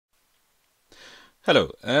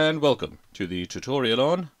Hello and welcome to the tutorial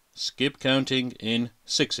on skip counting in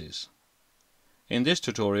sixes. In this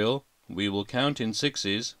tutorial we will count in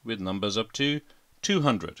sixes with numbers up to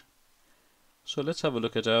 200. So let's have a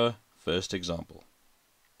look at our first example.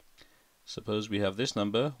 Suppose we have this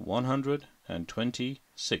number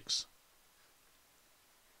 126.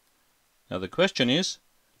 Now the question is,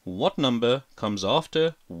 what number comes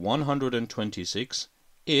after 126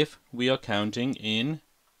 if we are counting in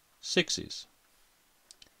sixes?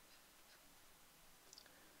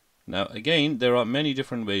 Now again, there are many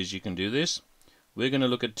different ways you can do this. We're going to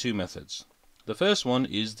look at two methods. The first one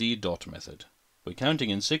is the dot method. We're counting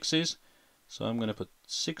in sixes, so I'm going to put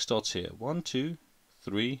 6 dots here. 1, 2,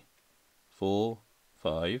 3, 4,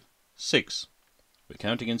 5, 6. We're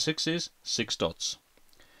counting in sixes, 6 dots.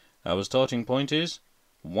 Our starting point is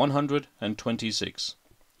 126.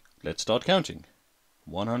 Let's start counting.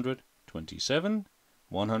 127,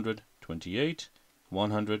 128,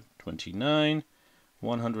 129,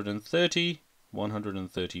 130,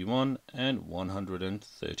 131 and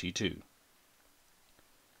 132.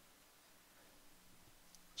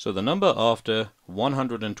 So the number after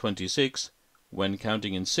 126 when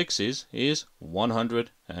counting in sixes is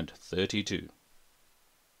 132.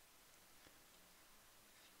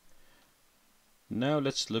 Now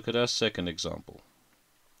let's look at our second example.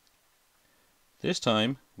 This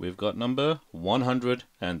time we've got number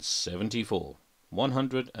 174.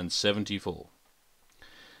 174.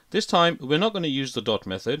 This time we're not going to use the dot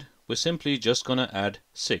method, we're simply just going to add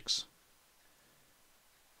 6.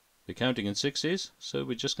 We're counting in sixes, so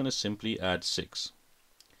we're just going to simply add 6.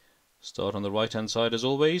 Start on the right hand side as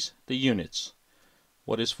always, the units.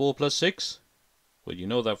 What is 4 plus 6? Well, you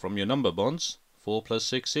know that from your number bonds. 4 plus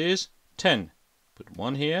 6 is 10. Put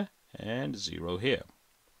 1 here and 0 here.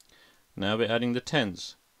 Now we're adding the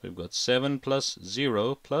tens. We've got 7 plus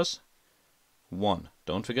 0 plus 1.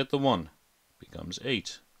 Don't forget the 1. Becomes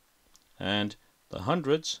 8. And the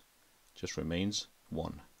hundreds just remains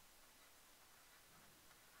 1.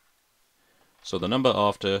 So the number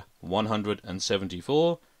after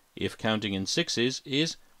 174, if counting in sixes,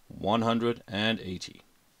 is 180.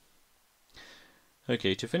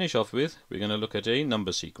 Okay, to finish off with, we're going to look at a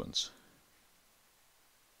number sequence.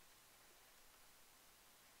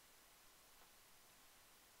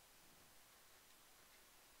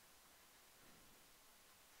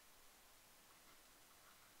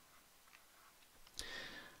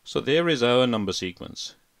 So there is our number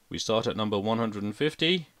sequence. We start at number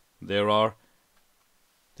 150. There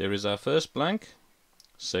is our first blank,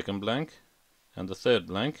 second blank, and the third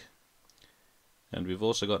blank. And we've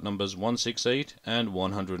also got numbers 168 and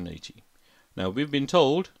 180. Now we've been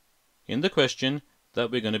told in the question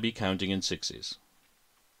that we're going to be counting in sixes.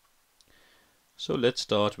 So let's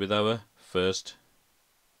start with our first.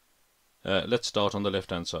 Let's start on the left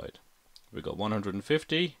hand side. We've got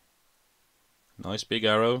 150. Nice big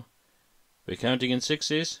arrow. We're counting in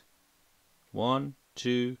sixes. 1,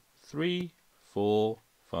 2, 3, 4,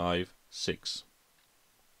 5, 6.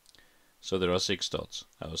 So there are 6 dots.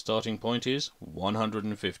 Our starting point is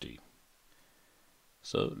 150.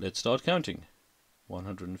 So let's start counting.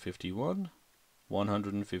 151,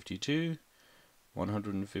 152,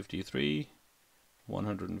 153,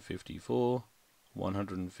 154,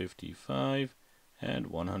 155, and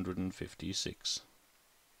 156.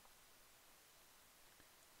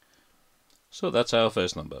 So that's our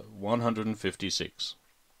first number, 156.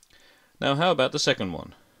 Now how about the second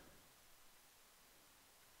one?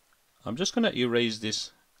 I'm just going to erase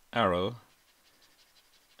this arrow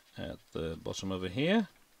at the bottom over here,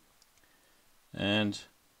 and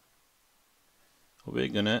we're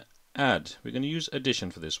going to add. We're going to use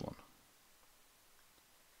addition for this one.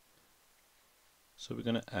 So we're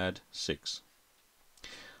going to add 6.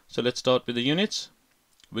 So let's start with the units.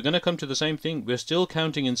 We're going to come to the same thing. We're still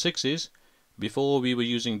counting in sixes. Before we were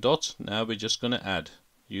using dots, now we're just going to add.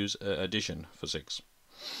 Use addition for 6.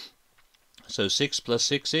 So 6 plus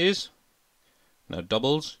 6 is, now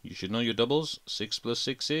doubles, you should know your doubles. 6 plus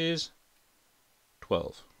 6 is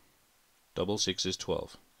 12. Double 6 is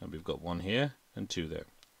 12. And we've got 1 here and 2 there.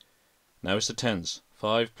 Now it's the tens.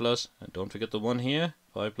 5 plus, and don't forget the 1 here.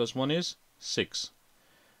 5 plus 1 is 6.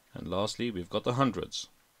 And lastly, we've got the hundreds.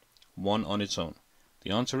 1 on its own.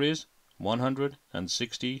 The answer is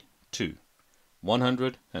 162.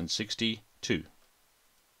 162.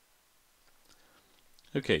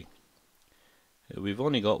 Okay, we've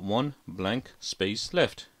only got one blank space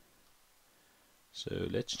left. So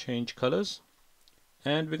let's change colors.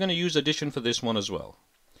 And we're going to use addition for this one as well.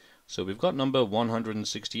 So we've got number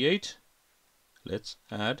 168. Let's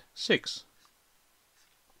add 6.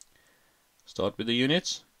 Start with the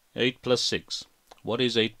units. 8 plus 6. What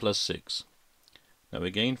is 8 plus 6? Now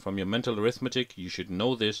again, from your mental arithmetic, you should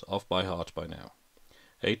know this off by heart by now.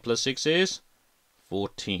 8 plus 6 is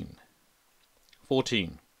 14.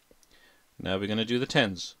 14. Now we're going to do the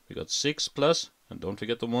tens. We got 6 plus, and don't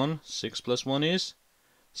forget the 1, 6 plus 1 is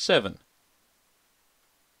 7.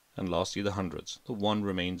 And lastly the hundreds. The 1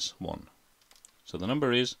 remains 1. So the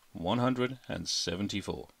number is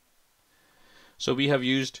 174. So we have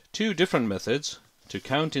used two different methods to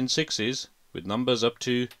count in 6's with numbers up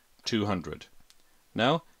to 200.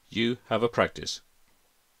 Now you have a practice.